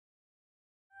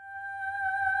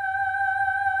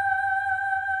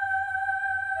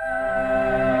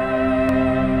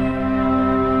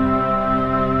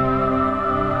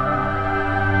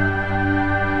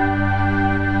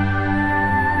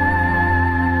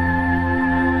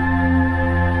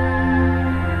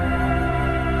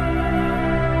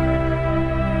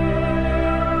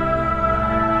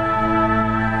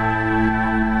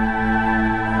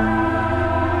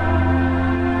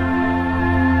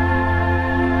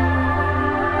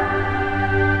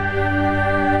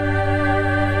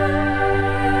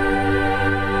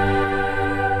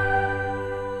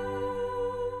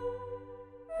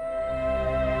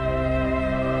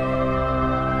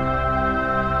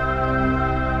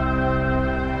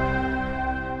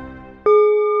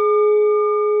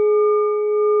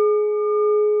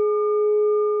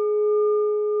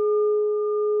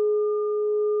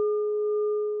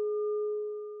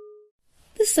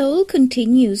soul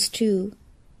continues to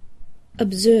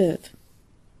observe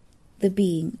the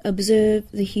being, observe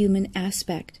the human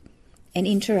aspect, and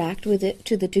interact with it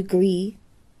to the degree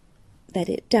that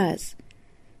it does,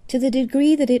 to the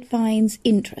degree that it finds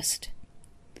interest,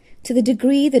 to the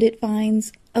degree that it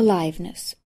finds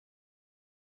aliveness,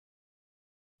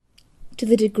 to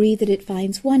the degree that it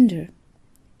finds wonder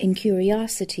and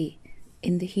curiosity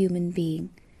in the human being.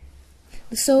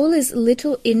 The soul is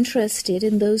little interested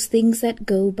in those things that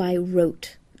go by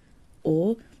rote,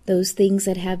 or those things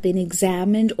that have been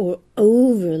examined or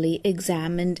overly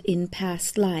examined in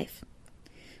past life.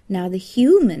 Now, the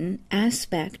human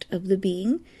aspect of the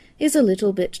being is a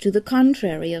little bit to the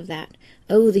contrary of that.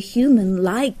 Oh, the human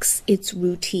likes its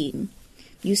routine.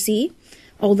 You see,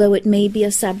 although it may be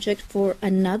a subject for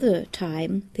another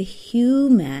time, the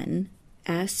human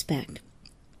aspect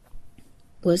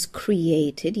was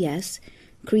created, yes,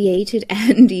 created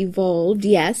and evolved,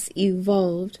 yes,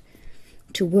 evolved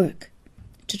to work,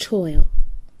 to toil,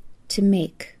 to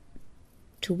make,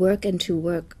 to work and to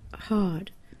work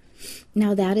hard.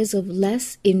 Now that is of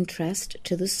less interest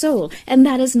to the soul, and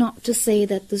that is not to say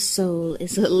that the soul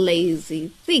is a lazy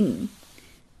thing.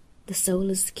 The soul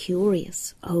is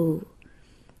curious. Oh,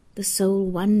 the soul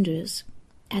wonders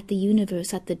at the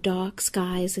universe, at the dark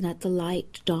skies and at the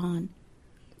light dawn.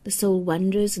 The soul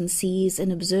wonders and sees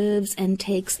and observes and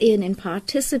takes in and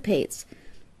participates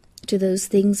to those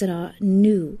things that are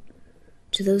new,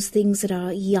 to those things that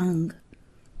are young.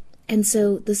 And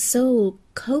so the soul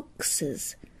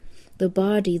coaxes the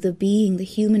body, the being, the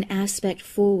human aspect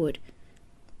forward.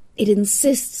 It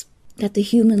insists that the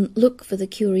human look for the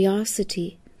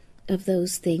curiosity of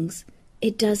those things.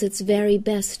 It does its very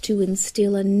best to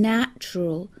instill a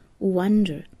natural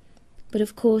wonder. But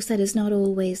of course that is not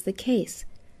always the case.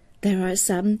 There are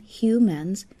some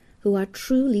humans who are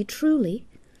truly,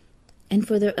 and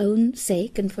for their own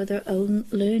sake and for their own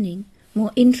learning,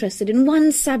 more interested in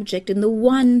one subject, in the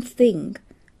one thing.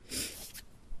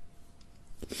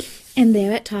 And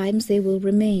there at times they will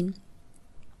remain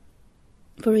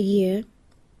for a year,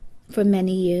 for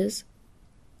many years,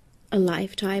 a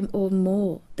lifetime or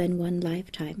more than one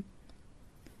lifetime.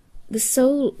 The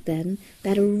soul, then,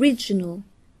 that original,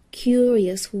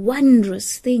 curious,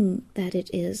 wondrous thing that it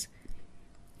is,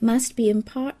 must be in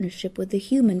partnership with the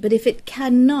human. But if it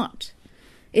cannot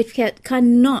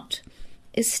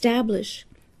establish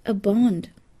a bond,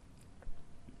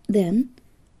 then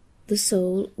the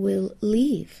soul will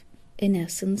leave, in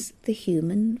essence, the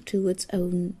human to its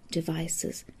own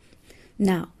devices.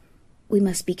 Now, we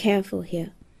must be careful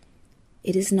here.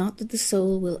 It is not that the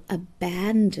soul will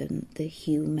abandon the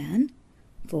human,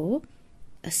 for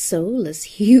a soulless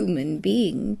human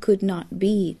being could not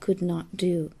be, could not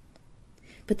do.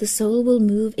 But the soul will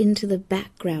move into the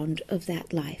background of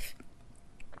that life.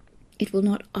 It will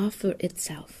not offer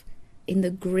itself in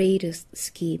the greatest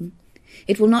scheme.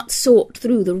 It will not sort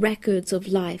through the records of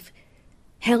life,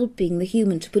 helping the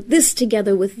human to put this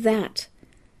together with that,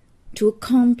 to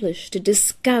accomplish, to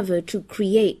discover, to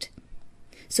create.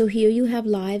 So here you have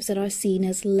lives that are seen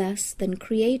as less than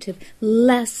creative,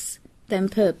 less than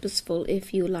purposeful,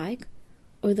 if you like,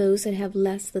 or those that have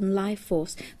less than life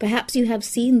force. Perhaps you have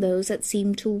seen those that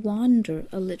seem to wander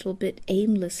a little bit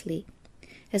aimlessly,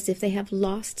 as if they have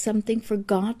lost something,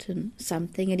 forgotten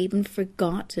something, and even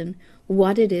forgotten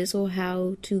what it is or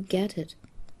how to get it.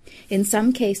 In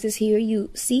some cases here you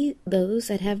see those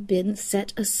that have been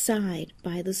set aside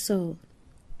by the soul.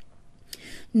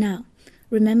 Now,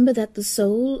 remember that the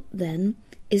soul, then,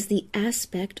 is the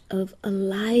aspect of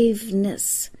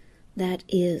aliveness that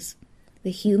is.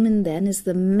 The human, then, is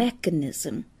the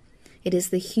mechanism. It is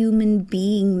the human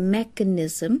being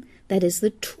mechanism that is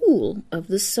the tool of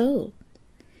the soul.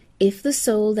 If the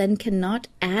soul, then, cannot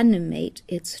animate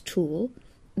its tool,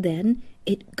 then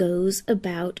it goes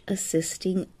about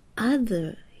assisting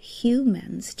other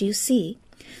humans. Do you see?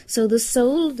 So the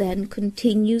soul, then,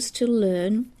 continues to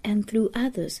learn, and through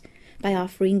others, by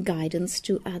offering guidance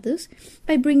to others,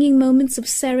 by bringing moments of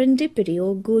serendipity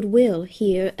or goodwill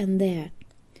here and there.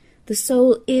 The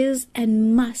soul is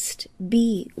and must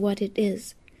be what it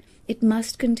is. It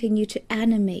must continue to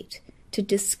animate, to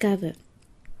discover.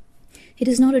 It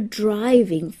is not a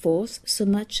driving force so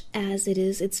much as it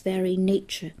is its very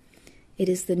nature. It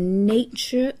is the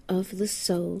nature of the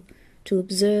soul to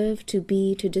observe, to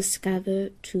be, to discover,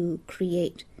 to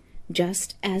create,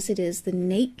 just as it is the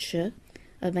nature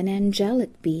of an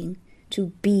angelic being to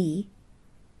be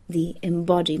the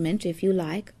embodiment, if you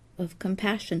like, of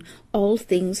compassion, all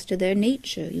things to their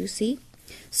nature, you see.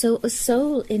 So a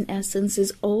soul, in essence,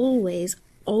 is always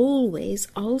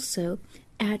also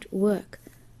at work,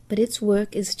 but its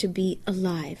work is to be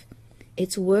alive.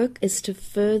 Its work is to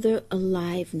further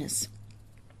aliveness,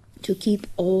 to keep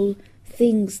all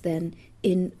things then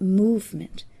in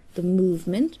movement. The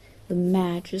movement, the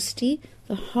majesty,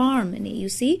 the harmony. You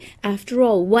see, after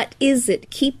all, what is it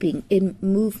keeping in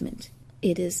movement?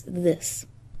 It is this.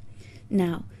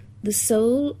 Now, the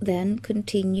soul then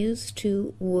continues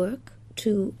to work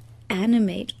to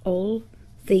animate all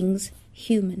things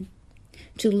human,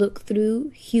 to look through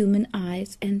human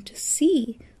eyes and to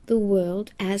see the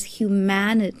world as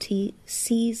humanity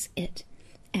sees it,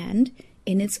 and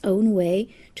in its own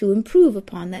way to improve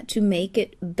upon that, to make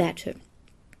it better.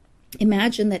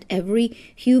 Imagine that every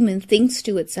human thinks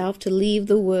to itself to leave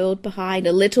the world behind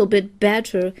a little bit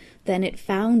better than it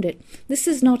found it. This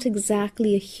is not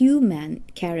exactly a human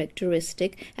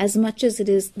characteristic as much as it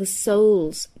is the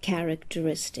soul's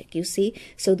characteristic, you see.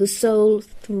 So the soul,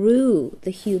 through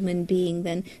the human being,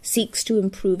 then seeks to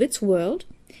improve its world,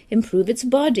 improve its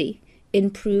body,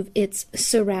 improve its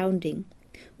surrounding.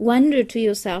 Wonder to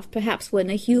yourself, perhaps, when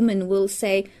a human will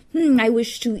say, I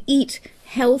wish to eat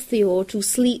healthy, or to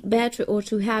sleep better, or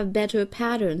to have better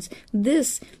patterns.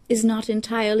 This is not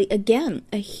entirely, again,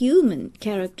 a human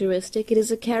characteristic. It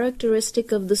is a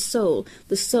characteristic of the soul.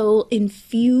 The soul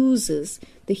infuses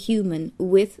the human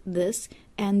with this,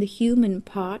 and the human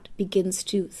part begins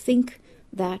to think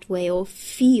that way or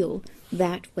feel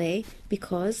that way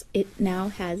because it now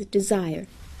has desire.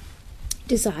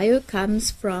 Desire comes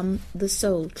from the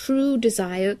soul. True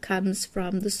desire comes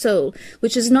from the soul,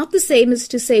 which is not the same as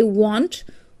to say want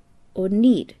or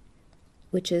need,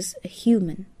 which is a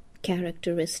human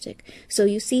characteristic. So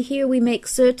you see, here we make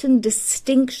certain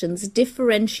distinctions,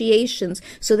 differentiations,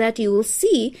 so that you will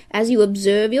see as you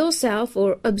observe yourself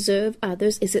or observe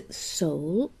others, is it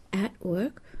soul at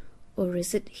work or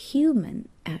is it human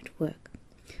at work?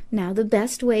 Now, the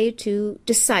best way to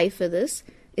decipher this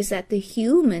is that the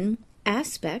human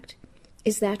aspect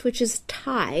is that which is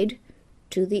tied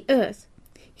to the earth.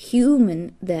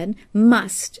 Human, then,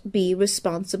 must be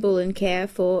responsible and care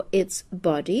for its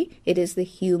body. It is the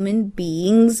human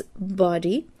being's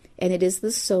body, and it is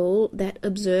the soul that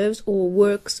observes or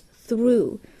works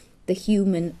through the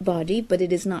human body, but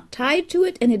it is not tied to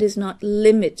it, and it is not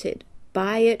limited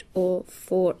by it or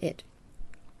for it.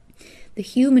 The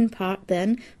human part,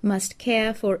 then, must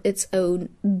care for its own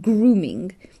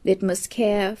grooming. It must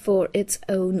care for its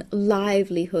own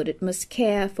livelihood. It must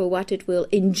care for what it will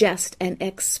ingest and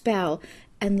expel,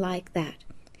 and like that.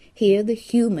 Here the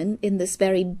human, in this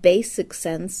very basic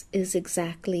sense, is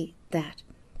exactly that.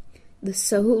 The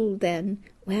soul, then,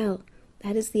 well,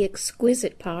 that is the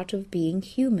exquisite part of being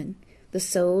human. The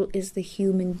soul is the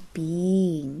human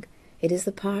being. It is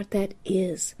the part that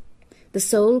is. The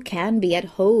soul can be at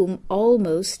home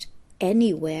almost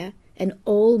anywhere and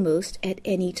almost at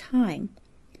any time.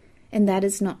 And that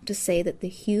is not to say that the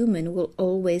human will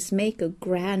always make a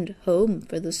grand home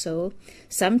for the soul.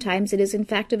 Sometimes it is in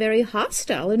fact a very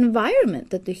hostile environment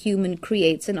that the human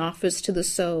creates and offers to the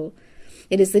soul.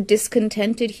 It is the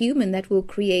discontented human that will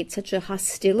create such a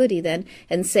hostility then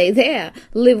and say, there,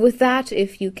 live with that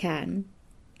if you can.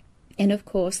 And of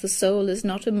course the soul is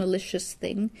not a malicious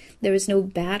thing. There is no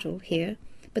battle here,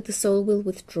 but the soul will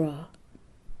withdraw.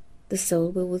 The soul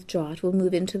will withdraw. It will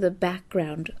move into the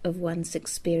background of one's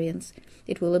experience.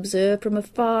 It will observe from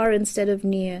afar instead of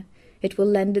near. It will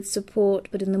lend its support,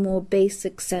 but in the more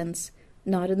basic sense,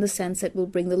 not in the sense that will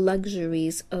bring the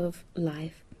luxuries of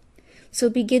life. So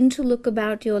begin to look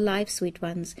about your life, sweet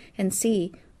ones, and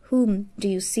see, whom do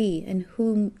you see and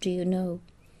whom do you know?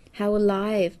 How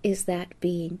alive is that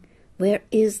being? Where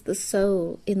is the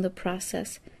soul in the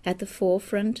process? At the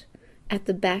forefront? At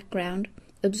the background?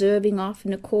 Observing off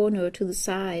in a corner or to the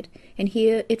side? And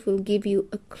here it will give you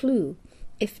a clue,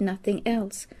 if nothing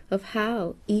else, of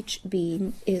how each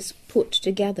being is put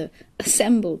together,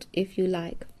 assembled, if you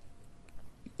like.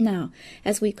 Now,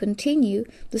 as we continue,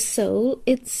 the soul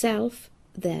itself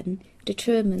then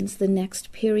determines the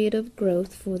next period of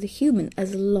growth for the human.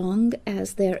 As long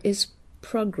as there is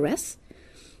progress,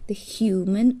 the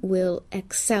human will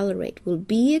accelerate, will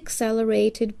be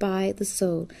accelerated by the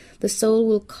soul. The soul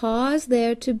will cause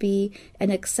there to be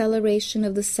an acceleration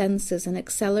of the senses, an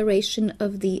acceleration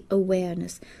of the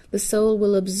awareness. The soul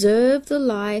will observe the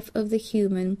life of the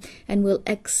human and will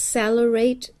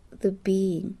accelerate the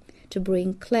being to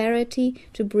bring clarity,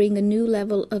 to bring a new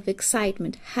level of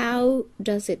excitement. How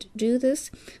does it do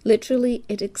this? Literally,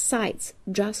 it excites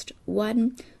just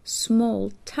one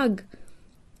small tug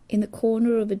in the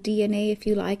corner of a DNA, if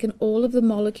you like, and all of the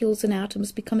molecules and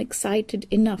atoms become excited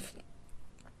enough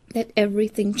that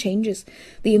everything changes.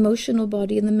 The emotional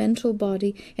body and the mental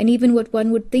body, and even what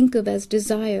one would think of as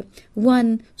desire.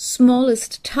 One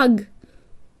smallest tug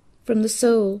from the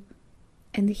soul,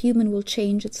 and the human will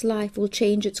change its life, will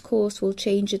change its course, will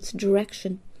change its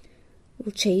direction,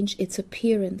 will change its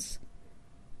appearance.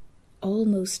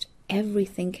 Almost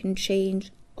everything can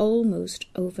change almost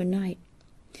overnight.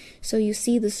 So you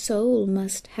see, the soul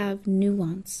must have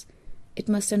nuance. It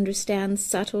must understand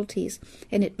subtleties,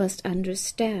 and it must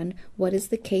understand what is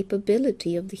the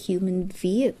capability of the human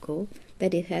vehicle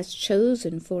that it has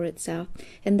chosen for itself.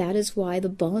 And that is why the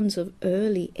bonds of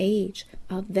early age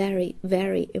are very,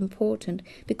 very important,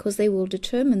 because they will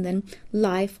determine then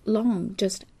lifelong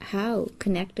just how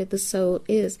connected the soul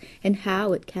is, and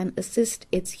how it can assist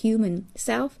its human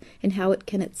self, and how it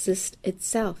can assist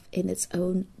itself in its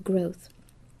own growth.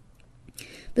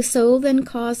 The soul then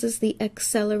causes the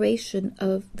acceleration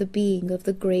of the being, of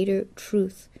the greater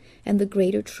truth, and the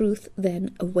greater truth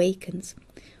then awakens.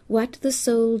 What the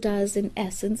soul does in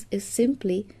essence is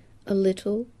simply a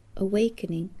little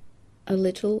awakening, a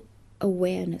little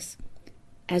awareness.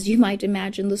 As you might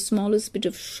imagine, the smallest bit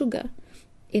of sugar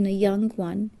in a young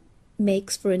one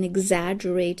makes for an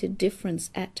exaggerated difference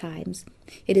at times.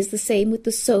 It is the same with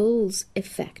the soul's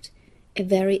effect. A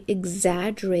very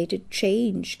exaggerated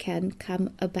change can come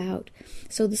about.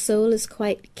 So the soul is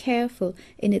quite careful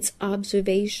in its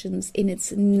observations, in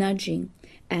its nudging,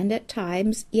 and at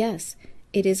times, yes,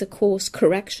 it is a course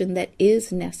correction that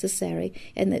is necessary,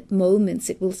 and at moments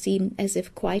it will seem as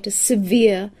if quite a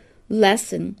severe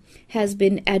lesson has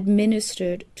been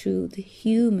administered to the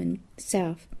human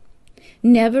self.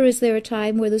 Never is there a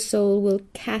time where the soul will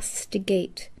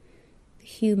castigate the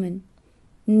human.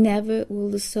 Never will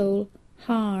the soul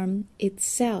harm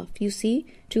itself. You see,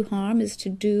 to harm is to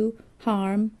do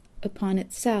harm upon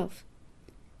itself.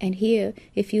 And here,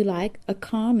 if you like, a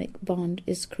karmic bond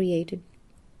is created.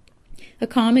 A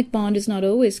karmic bond is not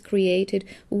always created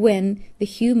when the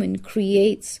human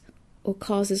creates or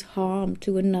causes harm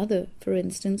to another, for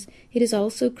instance. It is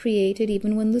also created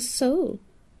even when the soul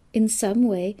in some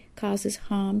way causes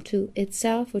harm to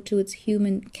itself or to its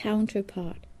human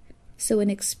counterpart. So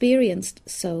an experienced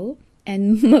soul,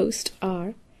 and most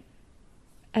are,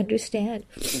 understand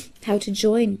how to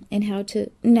join and how to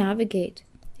navigate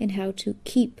and how to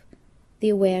keep the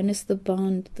awareness, the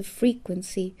bond, the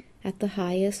frequency at the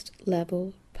highest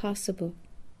level possible.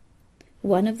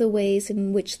 One of the ways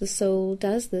in which the soul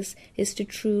does this is to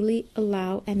truly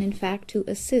allow and in fact to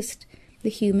assist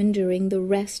the human during the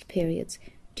rest periods.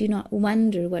 Do not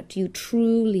wonder what you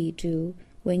truly do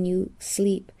when you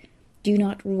sleep. Do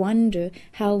not wonder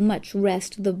how much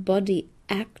rest the body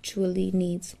actually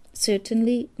needs.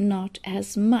 Certainly not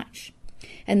as much.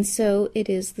 And so it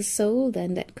is the soul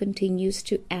then that continues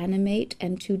to animate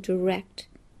and to direct,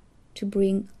 to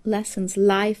bring lessons,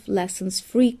 life lessons,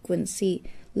 frequency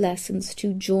lessons,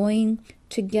 to join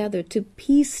together, to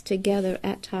piece together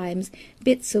at times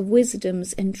bits of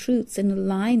wisdoms and truths and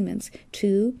alignments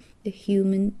to the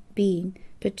human being,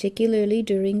 particularly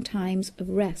during times of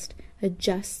rest.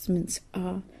 Adjustments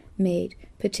are made,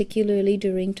 particularly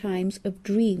during times of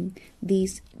dream.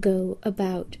 These go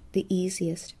about the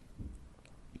easiest.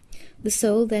 The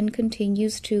soul then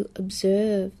continues to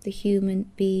observe the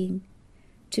human being,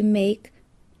 to make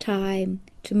time,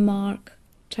 to mark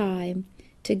time,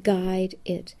 to guide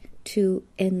it, to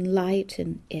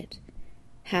enlighten it.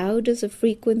 How does a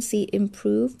frequency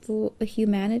improve for a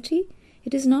humanity?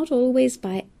 It is not always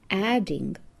by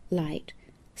adding light.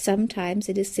 Sometimes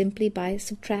it is simply by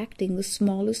subtracting the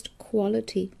smallest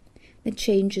quality that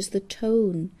changes the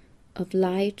tone of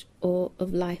light or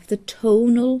of life, the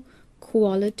tonal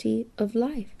quality of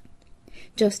life.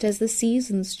 Just as the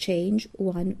seasons change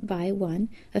one by one,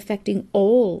 affecting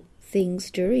all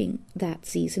things during that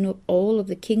season, or all of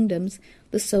the kingdoms,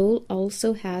 the soul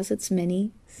also has its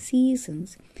many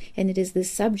seasons. And it is this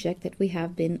subject that we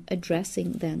have been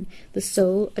addressing then. The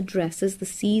soul addresses the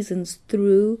seasons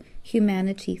through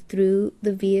humanity, through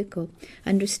the vehicle,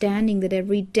 understanding that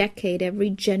every decade, every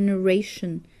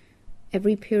generation,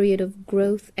 every period of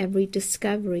growth, every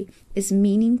discovery is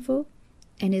meaningful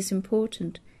and is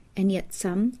important, and yet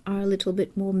some are a little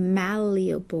bit more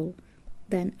malleable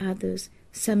than others.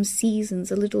 Some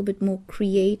seasons a little bit more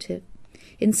creative.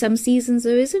 In some seasons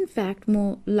there is in fact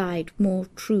more light, more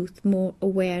truth, more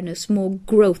awareness, more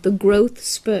growth, a growth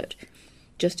spurt.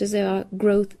 Just as there are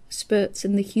growth spurts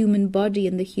in the human body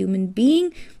and the human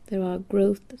being, there are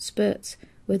growth spurts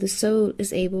where the soul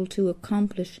is able to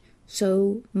accomplish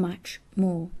so much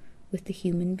more with the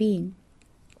human being.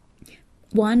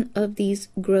 One of these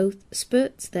growth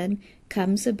spurts then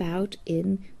comes about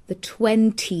in the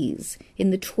 20s, in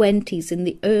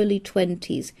the early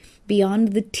 20s,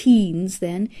 beyond the teens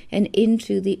then, and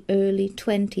into the early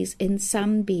 20s in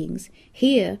some beings.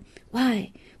 Here,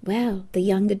 why? Well, the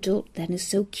young adult then is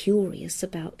so curious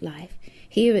about life.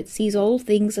 Here it sees all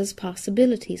things as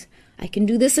possibilities. I can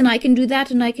do this and I can do that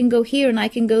and I can go here and I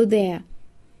can go there.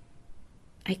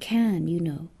 I can, you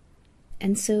know.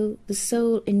 And so the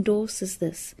soul endorses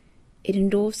this. It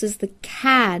endorses the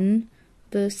can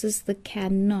versus the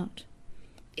cannot.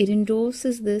 It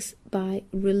endorses this by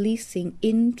releasing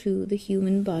into the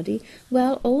human body,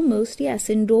 well, almost, yes,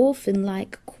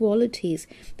 endorphin-like qualities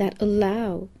that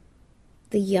allow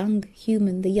the young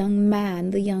human, the young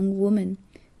man, the young woman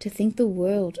to think the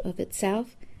world of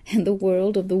itself and the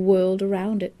world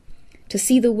around it, to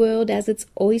see the world as its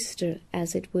oyster,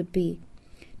 as it would be,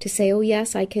 to say, oh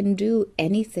yes, I can do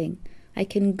anything, I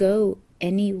can go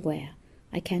anywhere,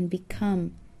 I can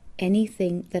become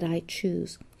anything that I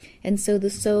choose. And so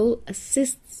the soul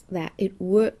assists that, it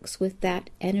works with that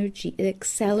energy, it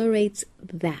accelerates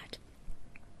that.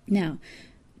 Now,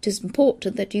 it is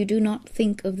important that you do not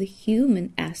think of the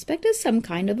human aspect as some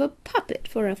kind of a puppet,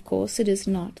 for of course it is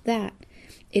not that.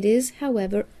 It is,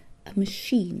 however, a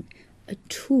machine, a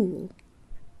tool,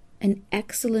 an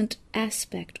excellent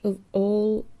aspect of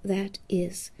all that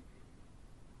is.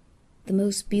 The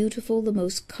most beautiful, the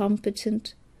most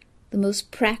competent, the most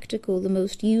practical, the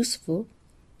most useful,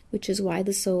 which is why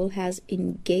the soul has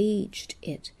engaged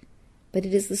it. But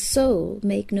it is the soul,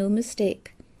 make no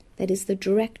mistake, that is the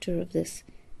director of this.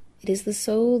 It is the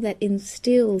soul that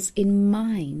instills in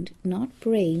mind, not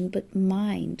brain, but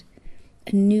mind,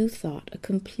 a new thought, a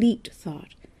complete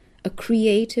thought, a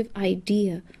creative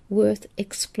idea worth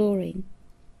exploring,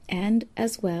 and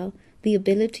as well the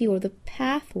ability or the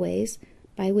pathways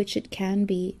by which it can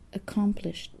be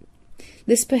accomplished.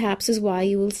 This perhaps is why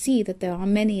you will see that there are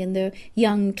many in their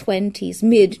young 20s,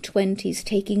 mid-20s,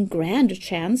 taking grand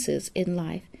chances in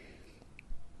life,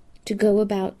 to go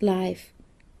about life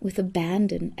with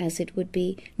abandon, as it would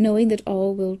be, knowing that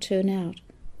all will turn out.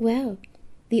 Well,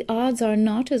 the odds are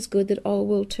not as good that all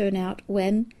will turn out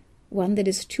when one that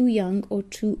is too young or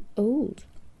too old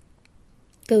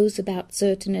goes about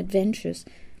certain adventures.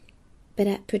 But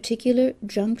at particular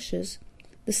junctures,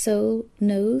 the soul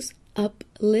knows,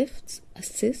 uplifts,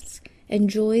 assists, and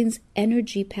joins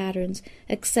energy patterns,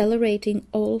 accelerating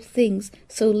all things,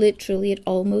 so literally it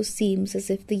almost seems as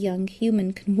if the young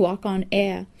human can walk on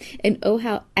air, and oh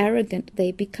how arrogant they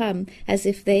become, as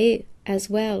if they as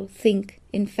well think,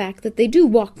 in fact, that they do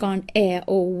walk on air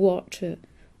or water,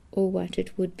 or what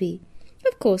it would be.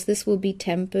 Of course this will be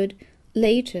tempered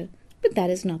later, but that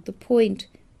is not the point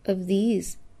of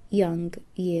these young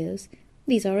years.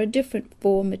 These are a different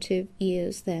formative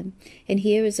years then, and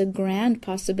here is a grand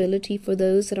possibility for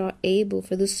those that are able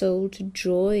for the soul to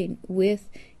join with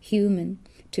human,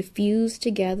 to fuse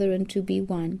together and to be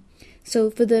one. So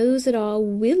for those that are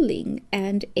willing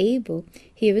and able,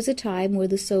 here is a time where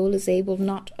the soul is able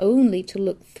not only to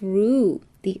look through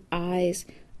the eyes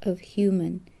of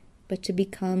human, but to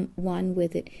become one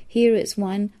with it. Here is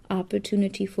one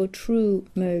opportunity for true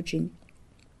merging.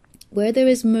 Where there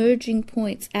is merging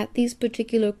points at these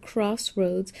particular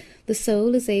crossroads, the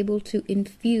soul is able to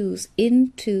infuse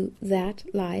into that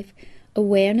life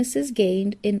awarenesses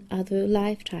gained in other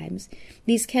lifetimes.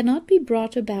 These cannot be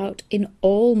brought about in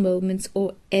all moments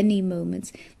or any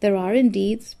moments. There are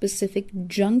indeed specific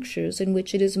junctures in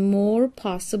which it is more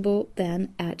possible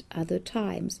than at other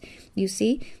times. You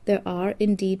see, there are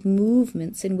indeed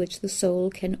movements in which the soul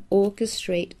can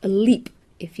orchestrate a leap,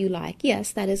 if you like.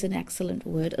 Yes, that is an excellent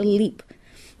word, a leap.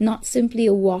 Not simply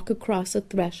a walk across a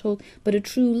threshold, but a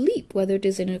true leap, whether it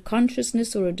is in a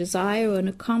consciousness or a desire or an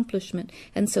accomplishment.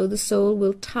 And so the soul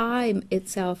will time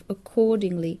itself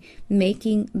accordingly,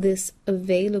 making this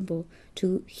available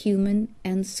to human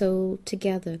and soul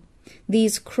together.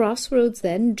 These crossroads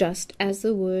then, just as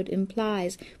the word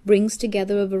implies, brings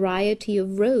together a variety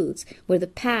of roads, where the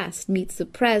past meets the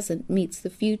present, meets the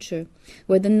future,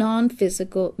 where the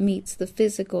non-physical meets the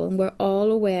physical, and where all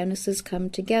awarenesses come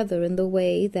together in the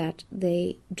way that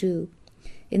they do.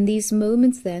 In these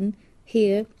moments then,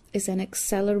 here is an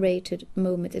accelerated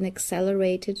moment, an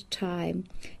accelerated time,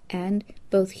 and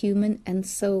both human and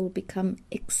soul become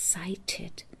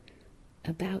excited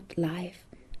about life.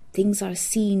 Things are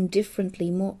seen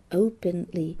differently, more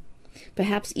openly.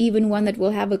 Perhaps even one that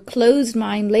will have a closed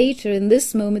mind later, in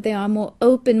this moment they are more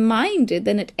open-minded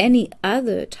than at any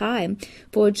other time.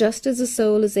 For just as the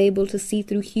soul is able to see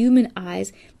through human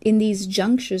eyes in these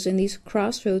junctures, in these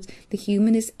crossroads, the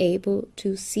human is able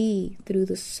to see through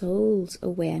the soul's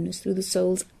awareness, through the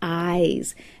soul's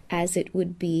eyes, as it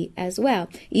would be as well.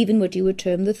 Even what you would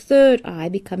term the third eye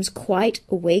becomes quite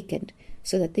awakened,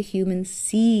 so that the human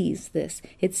sees this.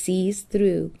 It sees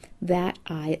through that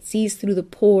eye. It sees through the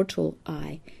portal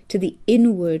eye to the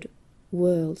inward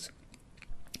worlds.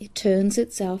 It turns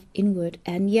itself inward,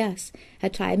 and yes,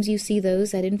 at times you see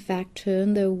those that in fact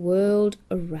turn their world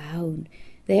around.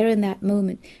 They're in that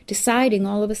moment, deciding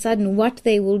all of a sudden what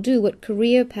they will do, what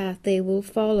career path they will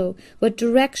follow, what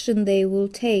direction they will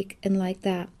take, and like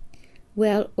that.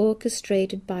 Well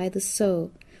orchestrated by the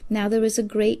soul. Now there is a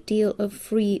great deal of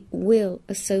free will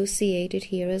associated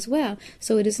here as well.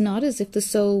 So it is not as if the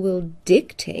soul will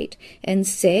dictate and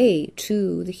say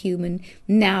to the human,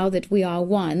 now that we are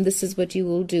one, this is what you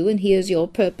will do, and here's your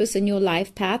purpose and your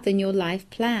life path and your life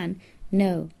plan.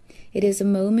 No. It is a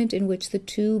moment in which the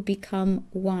two become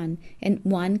one, and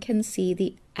one can see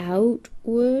the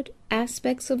outward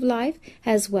aspects of life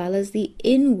as well as the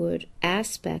inward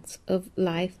aspects of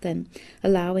life then,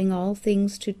 allowing all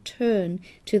things to turn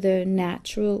to their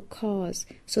natural cause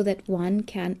so that one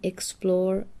can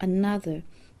explore another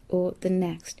or the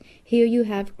next. Here you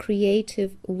have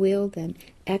creative will then,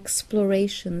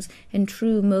 explorations and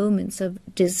true moments of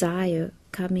desire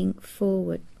coming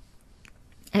forward.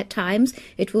 At times,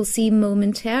 it will seem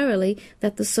momentarily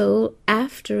that the soul,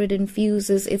 after it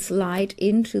infuses its light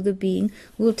into the being,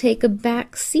 will take a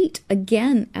back seat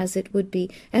again, as it would be,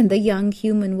 and the young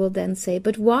human will then say,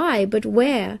 but why, but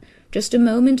where? Just a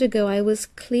moment ago I was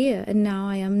clear, and now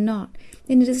I am not.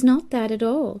 And it is not that at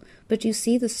all, but you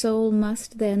see the soul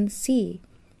must then see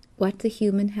what the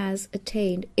human has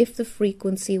attained, if the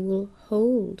frequency will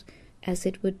hold, as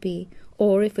it would be,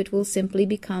 or if it will simply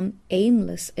become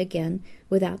aimless again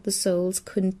without the soul's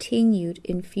continued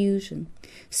infusion.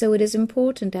 So it is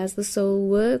important, as the soul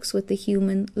works with the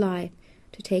human life,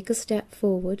 to take a step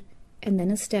forward, and then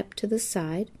a step to the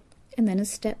side, and then a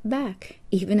step back,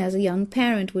 even as a young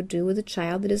parent would do with a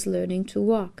child that is learning to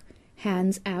walk.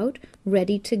 Hands out,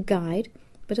 ready to guide,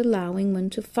 but allowing one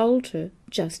to falter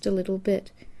just a little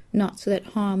bit, not so that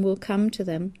harm will come to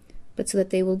them, but so that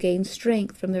they will gain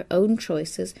strength from their own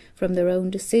choices, from their own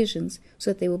decisions,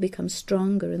 so that they will become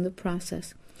stronger in the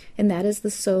process. And that is the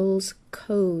soul's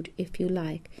code, if you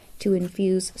like, to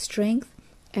infuse strength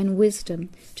and wisdom,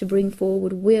 to bring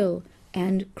forward will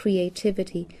and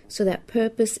creativity, so that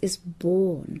purpose is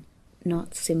born,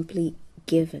 not simply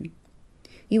given.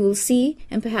 You will see,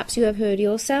 and perhaps you have heard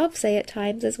yourself say at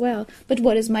times as well, but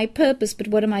what is my purpose? But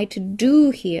what am I to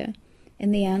do here?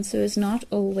 And the answer is not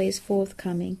always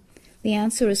forthcoming. The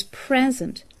answer is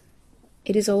present.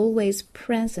 It is always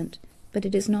present, but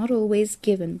it is not always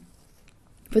given.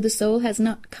 For the soul has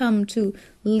not come to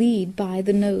lead by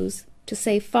the nose, to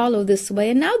say, follow this way,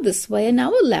 and now this way, and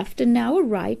now a left, and now a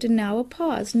right, and now a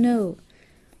pause. No.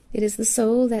 It is the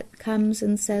soul that comes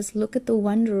and says, look at the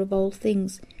wonder of all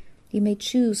things. You may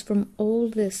choose from all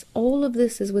this. All of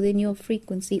this is within your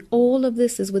frequency. All of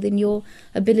this is within your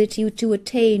ability to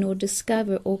attain or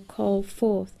discover or call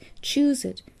forth. Choose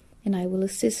it, and I will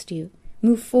assist you.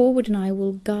 Move forward, and I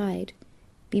will guide.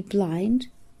 Be blind,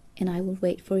 and I will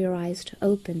wait for your eyes to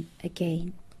open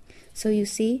again. So you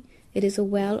see, it is a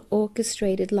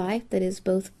well-orchestrated life that is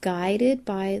both guided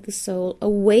by the soul,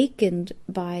 awakened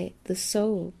by the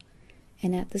soul,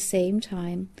 and at the same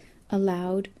time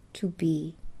allowed to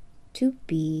be, to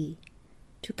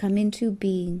come into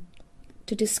being,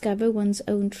 to discover one's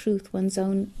own truth, one's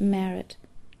own merit,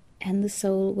 and the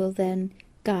soul will then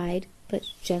guide, but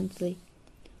gently.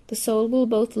 The soul will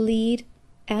both lead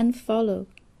and follow,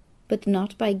 but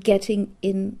not by getting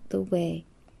in the way.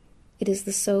 It is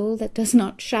the soul that does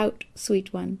not shout,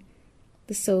 sweet one.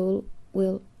 The soul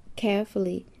will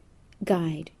carefully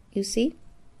guide, you see?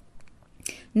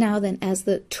 Now then, as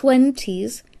the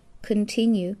 20s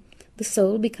continue, the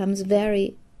soul becomes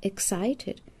very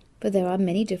excited, but there are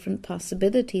many different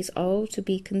possibilities, all to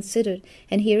be considered,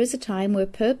 and here is a time where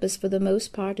purpose for the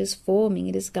most part is forming,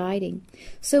 it is guiding.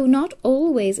 So not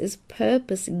always is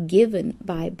purpose given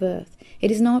by birth.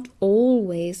 It is not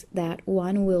always that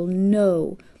one will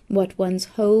know what one's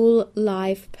whole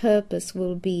life purpose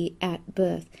will be at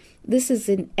birth. This is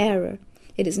an error.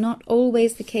 It is not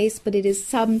always the case, but it is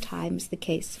sometimes the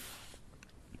case.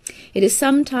 It is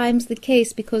sometimes the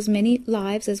case because many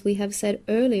lives, as we have said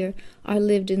earlier, are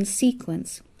lived in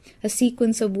sequence, a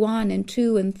sequence of 1 and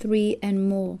 2 and 3 and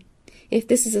more. If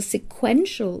this is a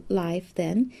sequential life,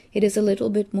 then it is a little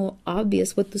bit more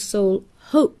obvious what the soul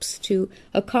hopes to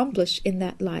accomplish in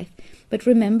that life. But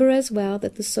remember as well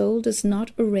that the soul does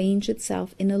not arrange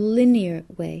itself in a linear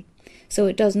way. So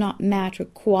it does not matter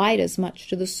quite as much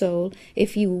to the soul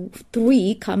if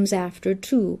 3 comes after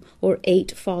 2 or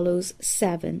 8 follows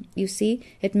 7. You see,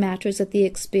 it matters that the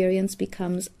experience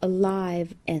becomes a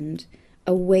live end,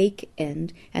 awake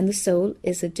end, and the soul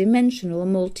is a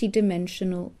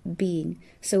multi-dimensional being.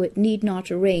 So it need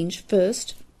not arrange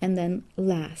first and then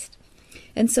last.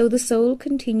 And so the soul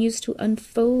continues to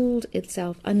unfold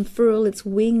itself, unfurl its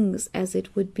wings, as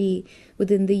it would be,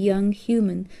 within the young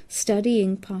human,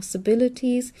 studying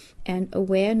possibilities and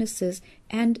awarenesses,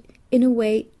 and in a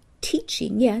way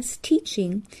teaching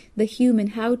the human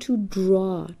how to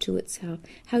draw to itself,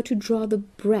 how to draw the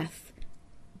breath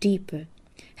deeper,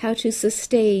 how to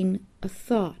sustain a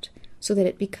thought so that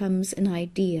it becomes an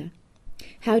idea,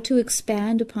 how to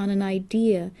expand upon an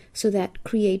idea so that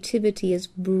creativity is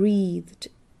breathed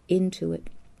into it,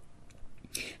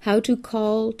 how to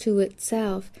call to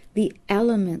itself the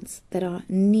elements that are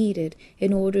needed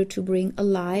in order to bring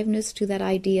aliveness to that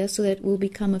idea so that it will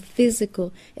become a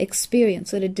physical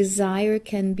experience, so that a desire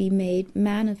can be made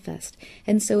manifest.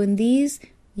 And so in these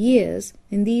years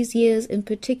in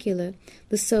particular,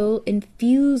 the soul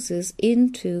infuses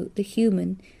into the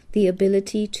human the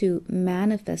ability to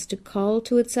manifest, to call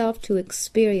to itself, to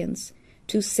experience,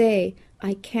 to say,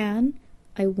 I can,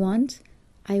 I want,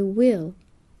 I will,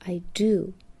 I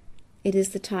do. It is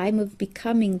the time of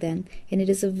becoming then, and it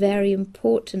is a very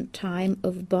important time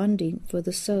of bonding for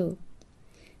the soul.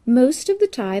 Most of the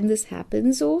time this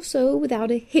happens also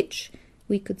without a hitch,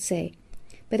 we could say.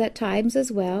 But at times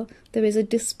as well there is a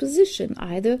disposition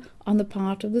either on the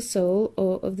part of the soul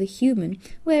or of the human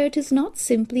where it is not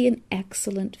simply an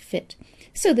excellent fit.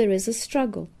 So there is a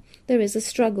struggle. There is a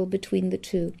struggle between the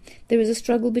two. There is a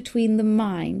struggle between the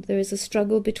mind. There is a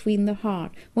struggle between the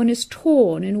heart. One is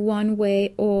torn in one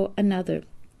way or another.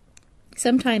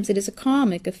 Sometimes it is a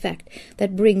karmic effect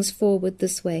that brings forward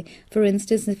this way. For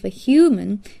instance, if a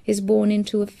human is born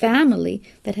into a family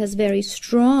that has very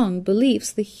strong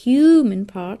beliefs, the human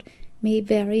part may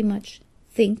very much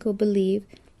think or believe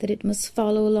that it must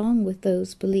follow along with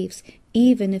those beliefs,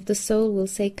 even if the soul will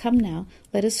say, come now,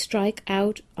 let us strike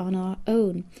out on our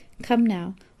own. Come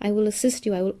now, I will assist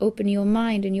you, I will open your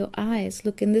mind and your eyes,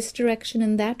 look in this direction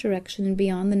and that direction and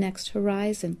beyond the next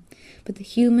horizon. But the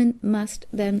human must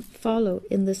then follow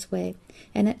in this way,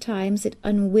 and at times it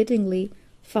unwittingly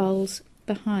falls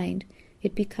behind.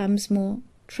 It becomes more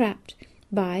trapped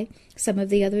by some of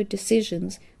the other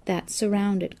decisions that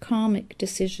surround it, karmic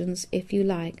decisions, if you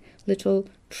like, little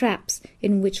traps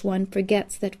in which one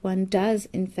forgets that one does,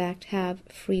 in fact, have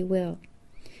free will.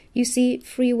 You see,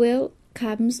 free will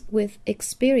comes with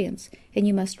experience, and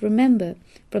you must remember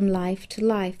from life to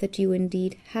life that you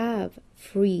indeed have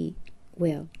free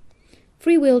will.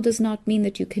 Free will does not mean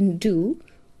that you can do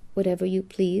whatever you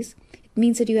please. It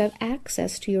means that you have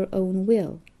access to your own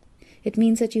will. It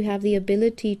means that you have the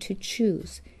ability to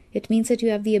choose. It means that you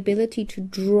have the ability to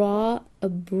draw a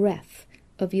breath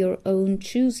of your own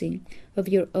choosing, of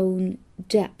your own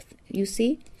depth, you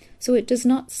see? So it does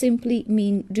not simply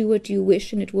mean do what you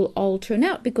wish and it will all turn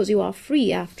out, because you are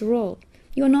free after all.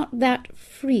 You are not that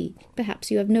free.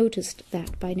 Perhaps you have noticed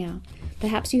that by now.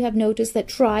 Perhaps you have noticed that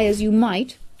try as you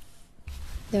might,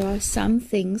 there are some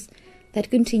things that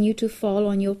continue to fall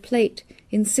on your plate,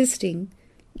 insisting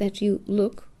that you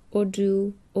look or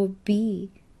do or be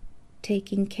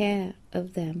taking care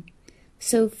of them.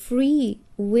 So free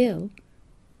will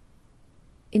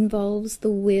involves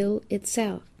the will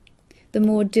itself. The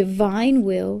more divine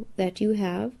will that you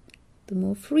have, the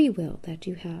more free will that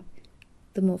you have.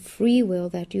 The more free will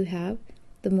that you have,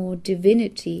 the more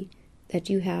divinity that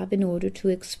you have in order to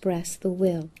express the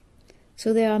will.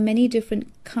 So there are many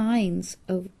different kinds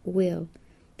of will.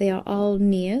 They are all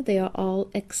near, they are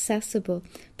all accessible,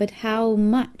 but how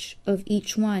much of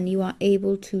each one you are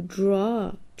able to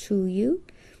draw to you,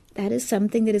 that is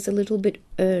something that is a little bit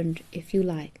earned, if you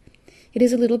like. It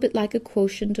is a little bit like a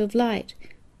quotient of light.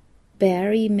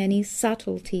 Very many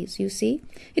subtleties, you see.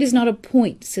 It is not a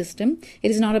point system.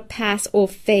 It is not a pass or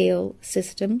fail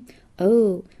system.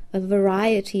 Oh, a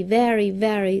variety, very,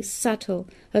 very subtle,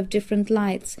 of different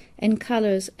lights and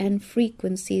colors and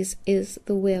frequencies is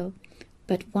the will.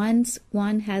 But once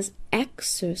one has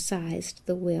exercised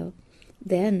the will,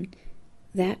 then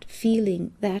that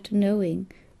feeling, that knowing,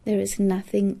 there is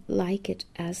nothing like it,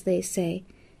 as they say.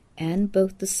 And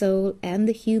both the soul and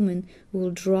the human will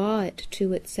draw it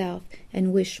to itself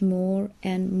and wish more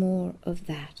and more of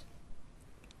that.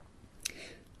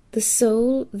 The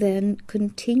soul then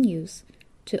continues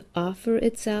to offer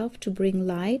itself to bring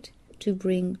light, to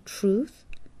bring truth,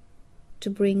 to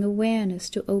bring awareness,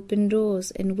 to open doors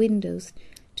and windows,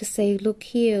 to say, look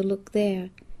here, look there,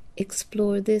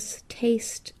 explore this,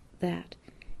 taste that.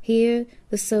 Here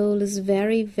the soul is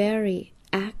very, very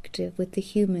active with the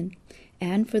human.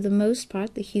 And for the most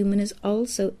part, the human is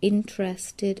also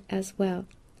interested as well.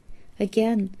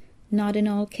 Again, not in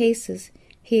all cases.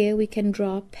 Here we can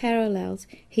draw parallels.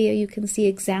 Here you can see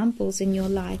examples in your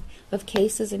life of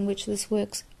cases in which this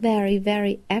works very,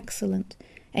 very excellent.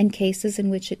 and cases in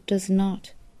which it does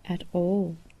not at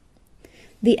all.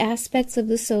 The aspects of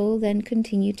the soul then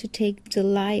continue to take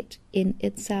delight in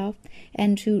itself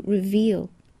and to reveal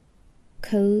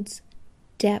codes,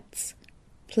 depths,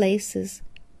 places,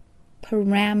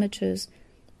 parameters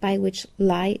by which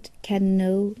light can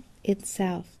know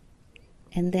itself.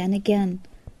 And then again,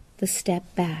 the step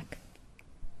back.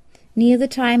 Near the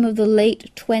time of the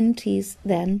late 20s,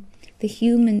 then, the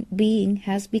human being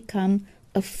has become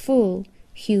a full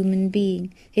human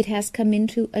being. It has come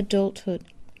into adulthood.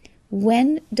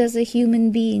 When does a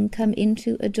human being come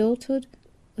into adulthood?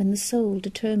 When the soul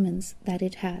determines that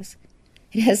it has.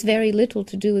 It has very little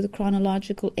to do with the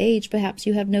chronological age. Perhaps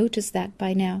you have noticed that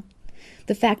by now.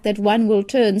 The fact that one will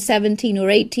turn 17 or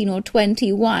 18 or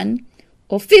 21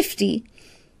 or 50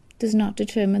 does not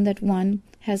determine that one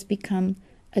has become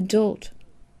adult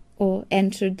or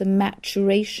entered the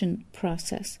maturation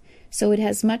process. So it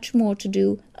has much more to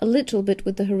do a little bit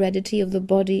with the heredity of the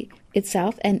body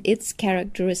itself and its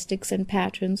characteristics and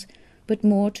patterns, but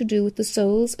more to do with the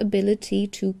soul's ability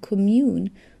to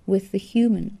commune with the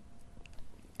human.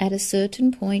 At a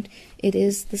certain point, it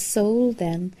is the soul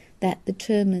then that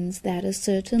determines that a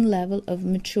certain level of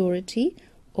maturity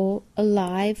or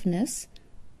aliveness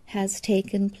has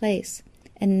taken place,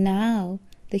 and now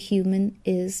the human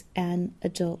is an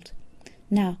adult.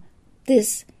 Now,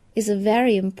 this is a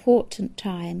very important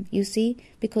time, you see,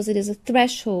 because it is a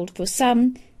threshold for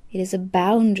some, it is a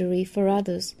boundary for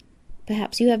others.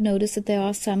 Perhaps you have noticed that there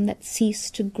are some that cease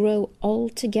to grow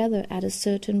altogether at a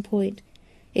certain point.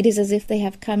 It is as if they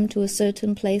have come to a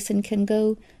certain place and can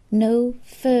go no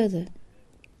further.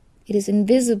 It is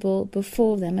invisible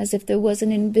before them, as if there was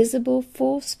an invisible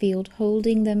force field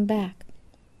holding them back,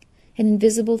 an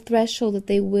invisible threshold that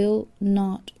they will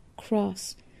not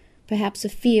cross. Perhaps a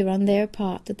fear on their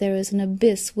part that there is an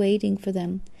abyss waiting for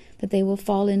them, that they will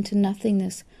fall into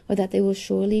nothingness, or that they will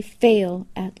surely fail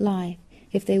at life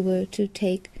if they were to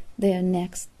take their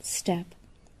next step.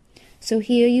 So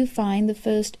here you find the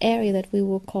first area that we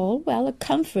will call, well, a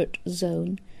comfort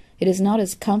zone. It is not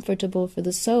as comfortable for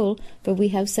the soul, for we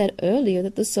have said earlier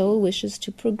that the soul wishes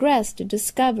to progress, to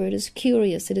discover, it is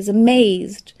curious, it is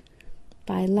amazed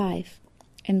by life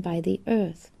and by the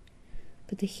earth.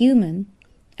 But the human,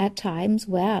 at times,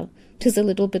 well, 'tis a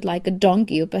little bit like a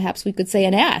donkey, or perhaps we could say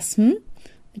an ass,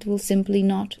 It will simply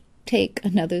not take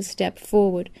another step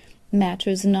forward.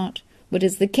 Matters not what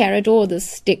is the carrot or the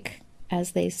stick,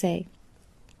 as they say.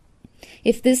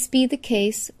 If this be the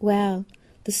case, well,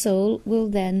 the soul will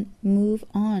then move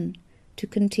on to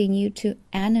continue to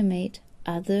animate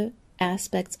other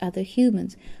aspects, other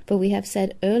humans. For we have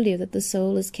said earlier that the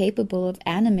soul is capable of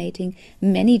animating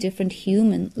many different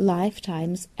human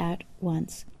lifetimes at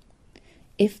once.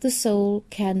 If the soul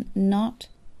cannot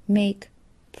make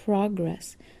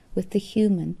progress with the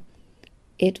human,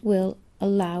 it will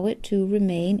allow it to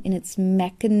remain in its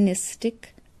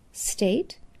mechanistic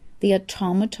state, the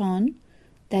automaton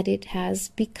that it has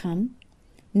become,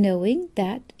 knowing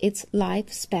that its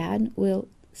lifespan will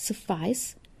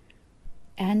suffice,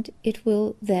 and it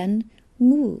will then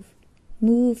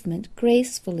movement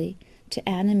gracefully to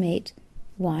animate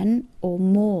one or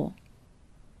more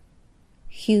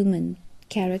human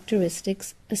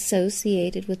characteristics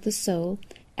associated with the soul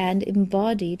and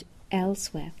embodied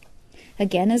elsewhere.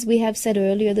 Again, as we have said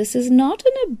earlier, this is not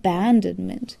an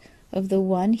abandonment of the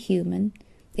one human.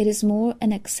 It is more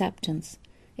an acceptance.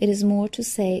 It is more to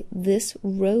say, this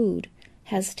road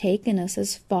has taken us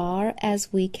as far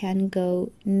as we can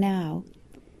go now,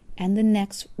 and the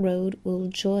next road will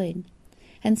join.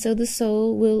 And so the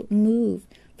soul will move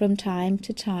from time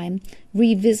to time,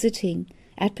 revisiting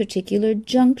at particular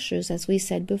junctures, as we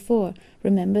said before.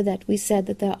 Remember that we said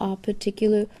that there are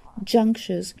particular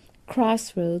junctures,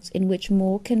 crossroads, in which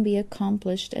more can be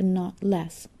accomplished and not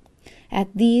less. At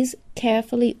these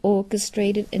carefully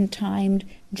orchestrated and timed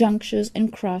junctures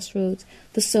and crossroads,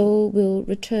 the soul will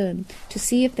return to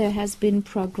see if there has been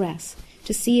progress,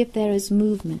 to see if there is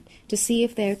movement, to see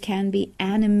if there can be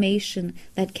animation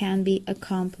that can be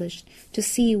accomplished, to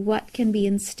see what can be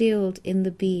instilled in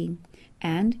the being.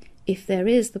 And if there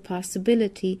is the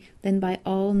possibility, then by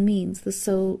all means the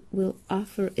soul will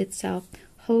offer itself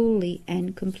wholly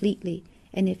and completely.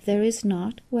 And if there is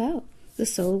not, well, the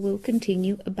soul will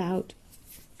continue about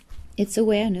its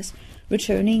awareness,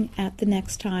 returning at the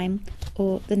next time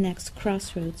or the next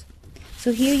crossroads.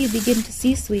 So here you begin to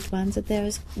see, sweet ones, that there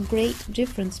is great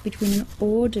difference between an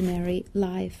ordinary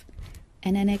life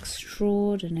and an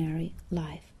extraordinary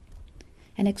life.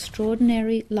 An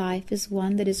extraordinary life is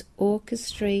one that is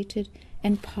orchestrated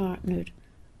and partnered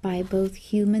by both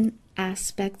human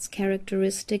aspects,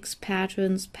 characteristics,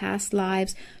 patterns, past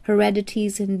lives,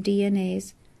 heredities and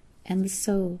DNAs, and the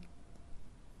soul.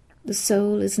 The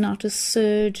soul is not a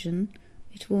surgeon.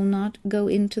 It will not go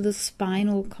into the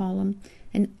spinal column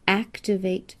and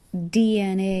activate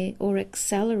DNA or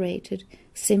accelerate it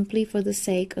simply for the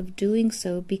sake of doing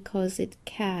so because it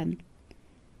can.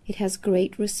 It has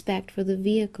great respect for the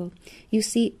vehicle. You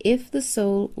see, if the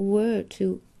soul were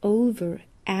to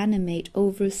over-animate,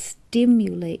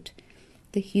 over-stimulate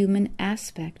the human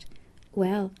aspect,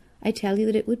 well, I tell you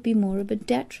that it would be more of a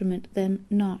detriment than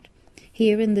not.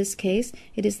 Here in this case,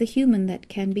 it is the human that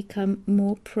can become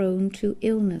more prone to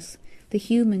illness. The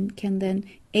human can then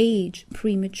age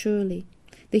prematurely.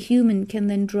 The human can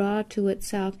then draw to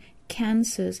itself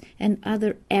cancers and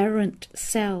other errant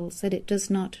cells that it does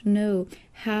not know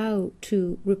how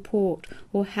to report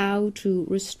or how to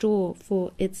restore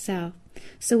for itself.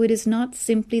 So it is not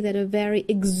simply that a very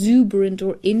exuberant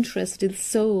or interested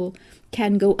soul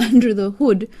can go under the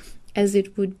hood, as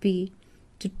it would be,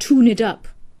 to tune it up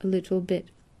a little bit.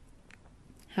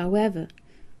 However,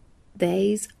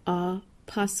 these are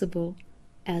possible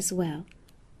as well.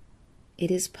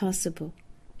 It is possible.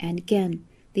 And again,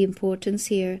 the importance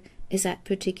here is at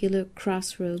particular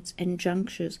crossroads and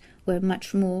junctures where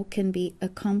much more can be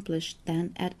accomplished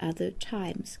than at other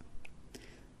times.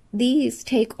 These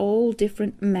take all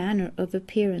different manner of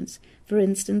appearance. For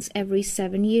instance, every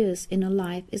 7 years in a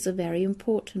life is a very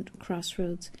important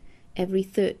crossroads. Every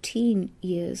 13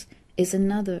 years is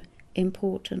another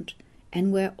important.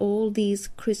 And where all these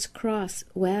crisscross,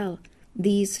 well,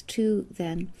 these two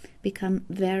then become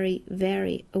very,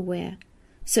 very aware.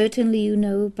 Certainly you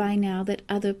know by now that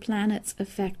other planets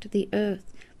affect the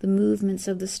Earth, the movements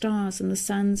of the stars and the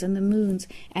suns and the moons,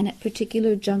 and at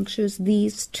particular junctures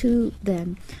these two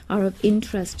then are of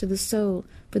interest to the soul,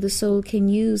 for the soul can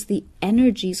use the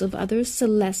energies of other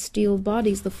celestial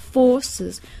bodies, the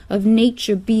forces of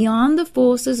nature beyond the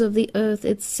forces of the Earth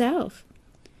itself,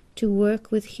 to work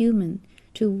with human,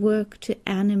 to work to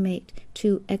animate,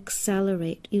 to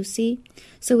accelerate, you see?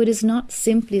 So it is not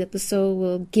simply that the soul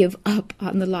will give up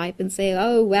on the life and say,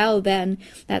 oh, well then,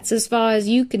 that's as far as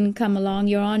you can come along,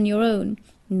 you're on your own.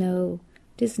 No,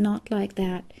 it is not like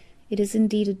that. It is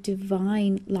indeed a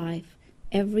divine life,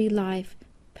 every life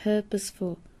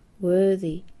purposeful,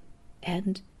 worthy,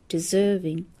 and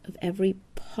deserving of every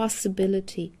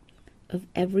possibility, of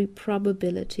every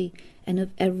probability, and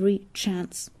of every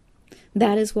chance.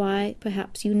 That is why,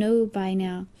 perhaps you know by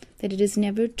now, that it is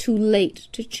never too late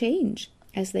to change,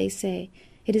 as they say.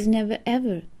 It is never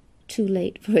ever too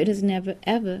late, for it is never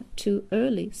ever too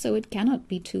early, so it cannot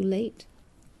be too late.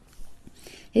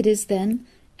 It is then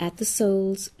at the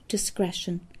soul's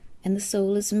discretion, and the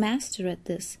soul is master at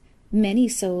this. Many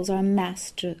souls are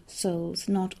master souls,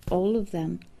 not all of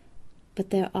them, but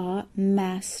there are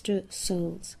master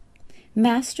souls.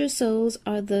 Master souls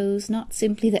are those not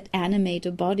simply that animate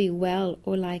a body well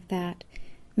or like that.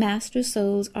 Master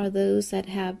souls are those that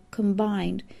have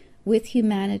combined with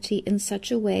humanity in such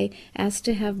a way as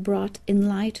to have brought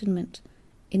enlightenment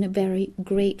in a very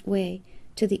great way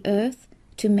to the earth,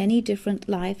 to many different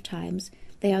lifetimes.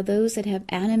 They are those that have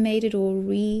animated or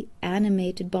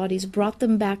reanimated bodies, brought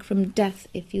them back from death,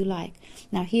 if you like.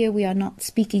 Now here we are not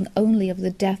speaking only of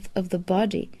the death of the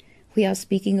body. We are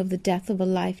speaking of the death of a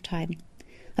lifetime.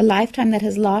 A lifetime that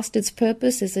has lost its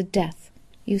purpose is a death,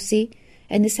 you see?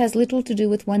 And this has little to do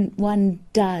with what one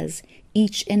does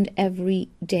each and every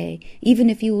day. Even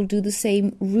if you will do the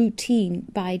same routine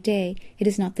by day, it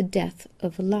is not the death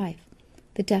of a life.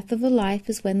 The death of a life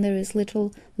is when there is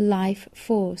little life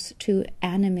force to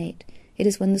animate. It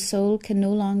is when the soul can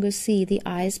no longer see, the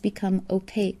eyes become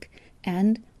opaque,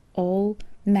 and all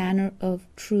manner of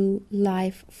true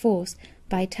life force,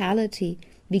 vitality,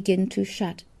 begin to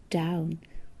shut down.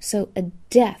 So a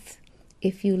death,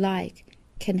 if you like,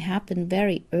 can happen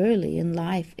very early in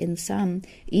life in some,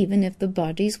 even if the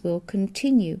bodies will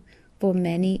continue for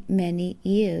many, many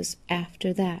years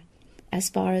after that. As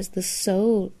far as the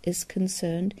soul is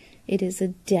concerned, it is a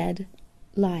dead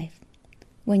life.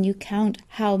 When you count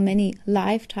how many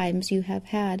lifetimes you have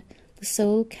had, the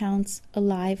soul counts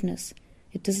aliveness.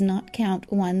 It does not count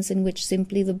ones in which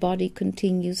simply the body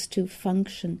continues to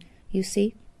function, you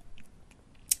see?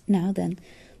 Now then,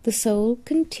 the soul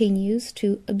continues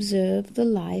to observe the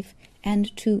life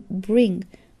and to bring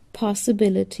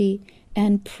possibility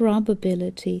and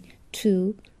probability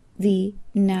to the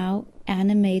now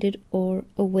animated or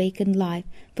awakened life,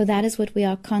 for that is what we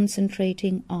are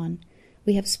concentrating on.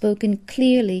 We have spoken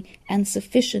clearly and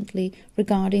sufficiently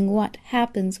regarding what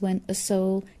happens when a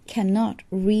soul cannot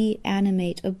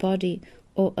reanimate a body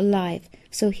or alive.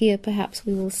 So here perhaps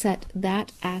we will set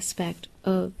that aspect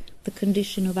of the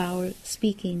condition of our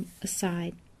speaking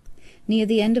aside. Near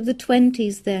the end of the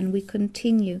 20s then we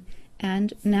continue,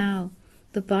 and now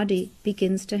the body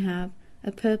begins to have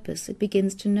a purpose. It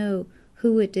begins to know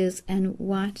who it is and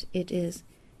what it is.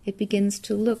 It begins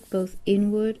to look both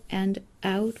inward and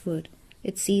outward.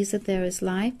 It sees that there is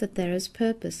life, that there is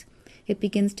purpose. It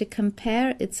begins to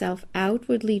compare itself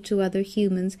outwardly to other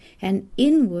humans and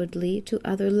inwardly to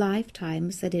other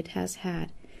lifetimes that it has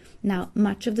had. Now,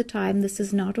 much of the time this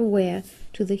is not aware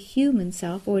to the human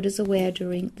self, or it is aware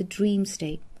during the dream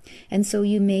state. And so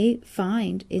you may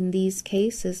find in these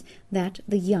cases that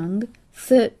the young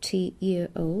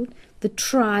 30-year-old, the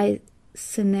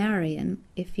tri-scenarian,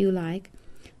 if you like,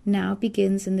 now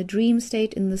begins in the dream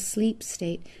state, in the sleep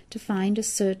state, to find a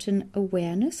certain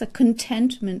awareness, a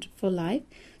contentment for life,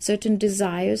 certain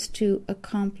desires to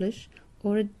accomplish,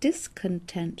 or a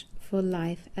discontent for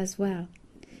life as well.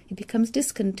 It becomes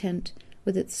discontent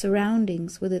with its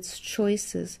surroundings, with its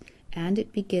choices, and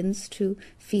it begins to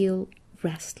feel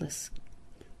restless.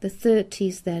 The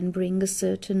 30s then bring a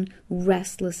certain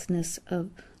restlessness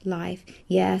of life.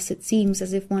 Yes, it seems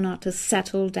as if one ought to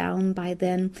settle down by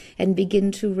then and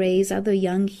begin to raise other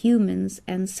young humans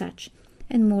and such,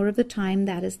 and more of the time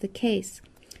that is the case.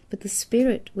 But the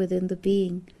spirit within the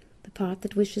being, the part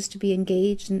that wishes to be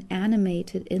engaged and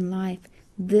animated in life,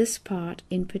 this part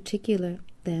in particular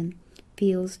then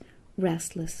feels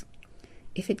restless.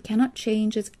 If it cannot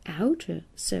change its outer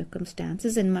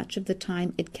circumstances, and much of the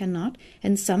time it cannot,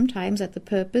 and sometimes at the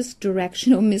purpose,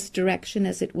 direction or misdirection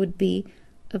as it would be,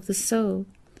 of the soul,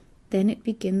 then it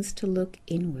begins to look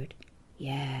inward.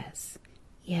 Yes,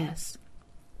 yes.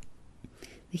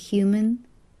 The human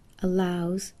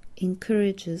allows,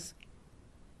 encourages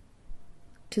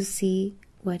to see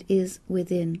what is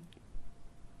within.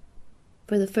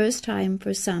 For the first time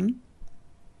for some,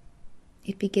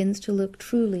 it begins to look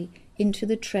truly into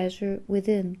the treasure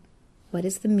within. What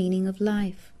is the meaning of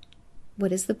life?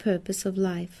 What is the purpose of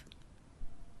life?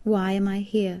 Why am I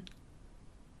here?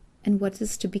 And what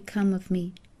is to become of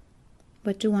me?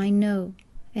 What do I know?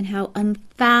 And how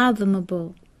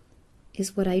unfathomable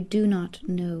is what I do not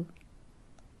know?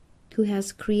 Who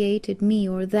has created me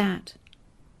or that,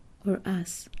 or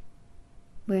us?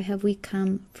 Where have we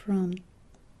come from?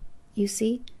 You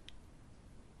see,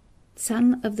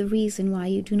 some of the reason why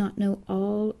you do not know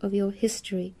all of your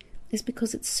history is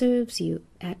because it serves you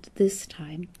at this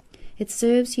time. It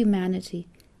serves humanity.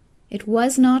 It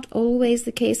was not always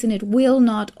the case, and it will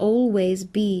not always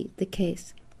be the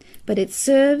case. But it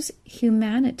serves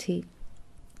humanity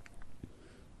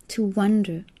to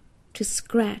wonder, to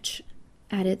scratch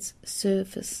at its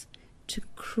surface, to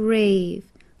crave.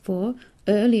 For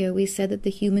earlier we said that the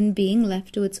human being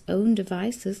left to its own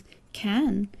devices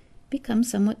can become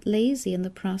somewhat lazy in the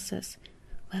process.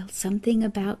 Well, something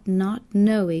about not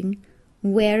knowing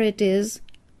where it is,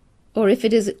 or if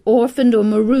it is orphaned or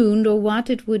marooned, or what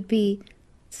it would be,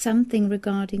 something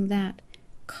regarding that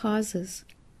causes,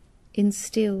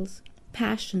 instills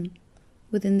passion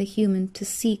within the human to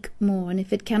seek more. And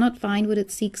if it cannot find what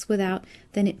it seeks without,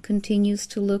 then it continues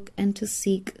to look and to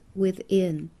seek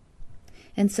within.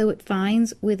 And so it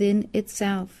finds within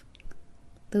itself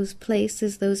those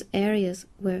places, those areas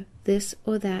where this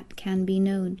or that can be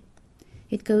known.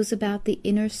 It goes about the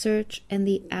inner search and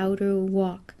the outer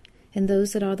walk, and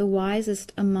those that are the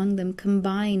wisest among them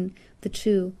combine the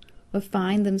two, or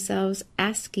find themselves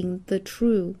asking the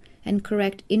true and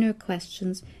correct inner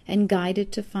questions and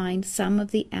guided to find some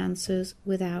of the answers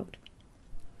without.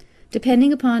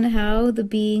 Depending upon how the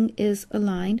being is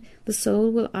aligned, the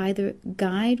soul will either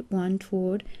guide one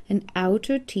toward an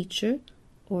outer teacher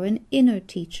or an inner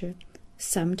teacher,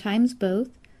 sometimes both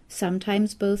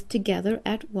together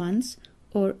at once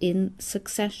or in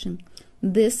succession.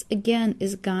 This again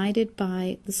is guided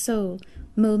by the soul,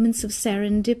 moments of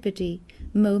serendipity,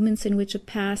 moments in which a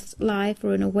past life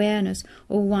or an awareness,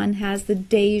 or one has the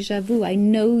déjà vu. I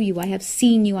know you, I have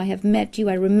seen you, I have met you,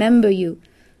 I remember you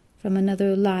from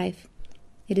another life.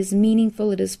 It is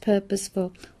meaningful, it is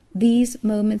purposeful. These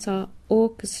moments are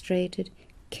orchestrated,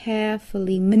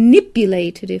 carefully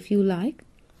manipulated, if you like,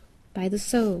 by the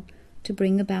soul to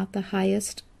bring about the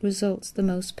highest results, the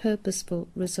most purposeful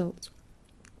results.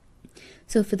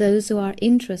 So for those who are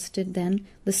interested, then,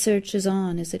 the search is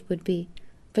on, as it would be.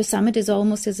 For some it is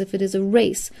almost as if it is a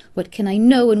race. What can I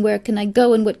know, and where can I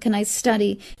go, and what can I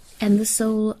study? And the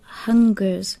soul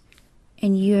hungers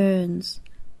and yearns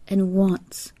and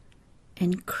wants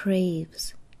and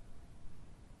craves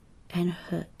and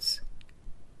hurts.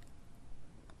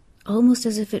 Almost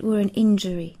as if it were an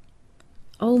injury.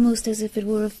 almost as if it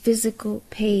were a physical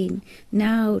pain.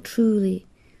 Now, truly,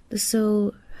 the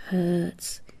soul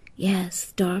hurts.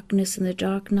 Yes, darkness in the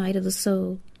dark night of the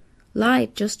soul.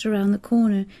 Light just around the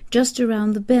corner, just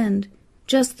around the bend,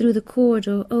 just through the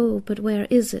corridor. Oh, but where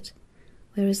is it?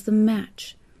 Where is the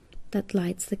match that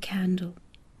lights the candle?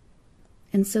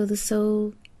 And so the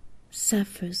soul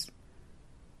suffers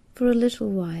for a little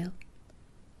while.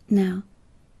 Now,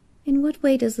 in what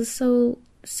way does the soul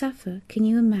suffer? Can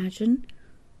you imagine?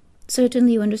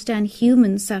 Certainly you understand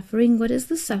human suffering. What is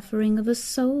the suffering of a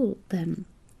soul, then?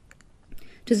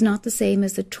 It is not the same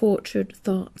as the tortured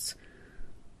thoughts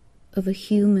of a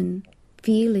human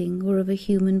feeling or of a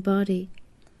human body.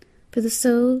 For the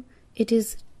soul, it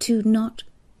is to not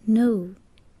know,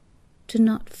 to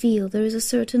not feel. There is a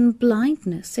certain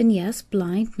blindness, and yes,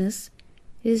 blindness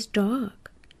is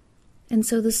dark. And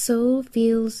so the soul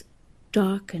feels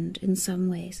darkened in some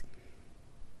ways,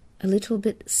 a little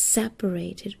bit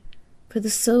separated. For the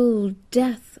soul,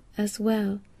 death as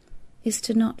well is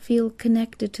to not feel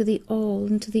connected to the all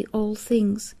and to the all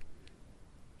things.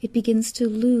 It begins to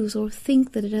lose or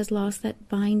think that it has lost that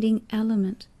binding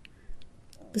element.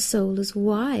 The soul is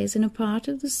wise, and a part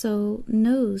of the soul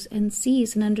knows and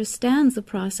sees and understands the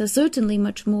process, certainly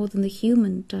much more than the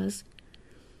human does.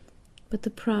 But the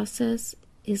process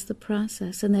is the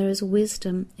process, and there is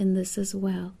wisdom in this as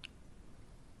well.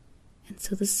 And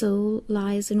so the soul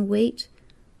lies in wait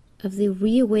of the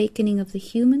reawakening of the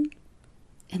human,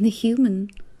 and the human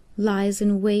lies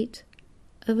in wait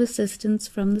of assistance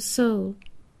from the soul,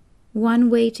 one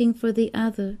waiting for the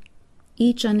other,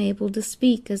 each unable to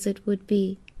speak as it would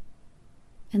be.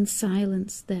 And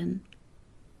silence then,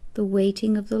 the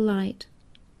waiting of the light,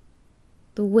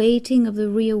 the waiting of the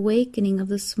reawakening of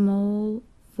the small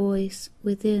voice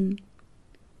within.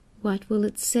 What will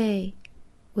it say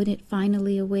when it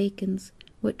finally awakens?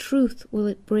 What truth will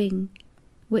it bring?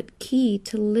 What key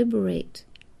to liberate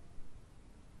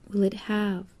will it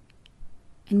have?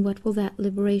 And what will that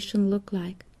liberation look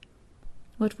like?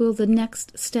 What will the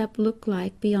next step look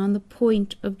like beyond the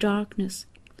point of darkness?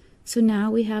 So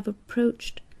now we have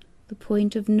approached the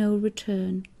point of no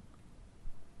return,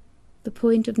 the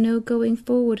point of no going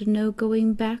forward and no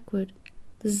going backward,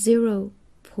 the 0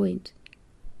 point,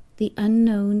 the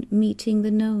unknown meeting the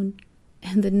known,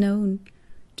 and the known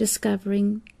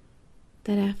discovering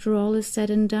that after all is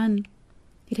said and done,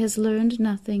 it has learned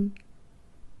nothing,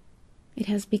 it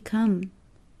has become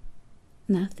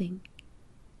nothing.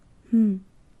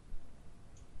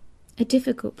 A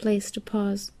difficult place to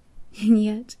pause, and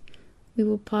yet we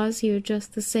will pause here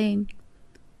just the same.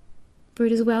 For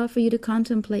it is well for you to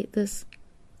contemplate this,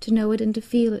 to know it and to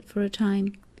feel it for a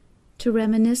time, to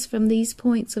reminisce from these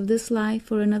points of this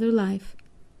life or another life,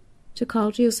 to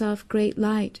call to yourself great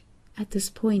light at this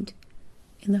point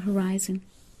in the horizon.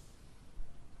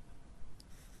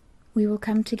 We will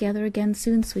come together again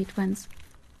soon, sweet ones.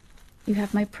 You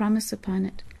have my promise upon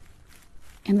it,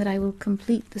 and that I will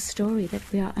complete the story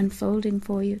that we are unfolding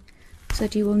for you, so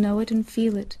that you will know it and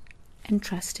feel it and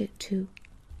trust it too.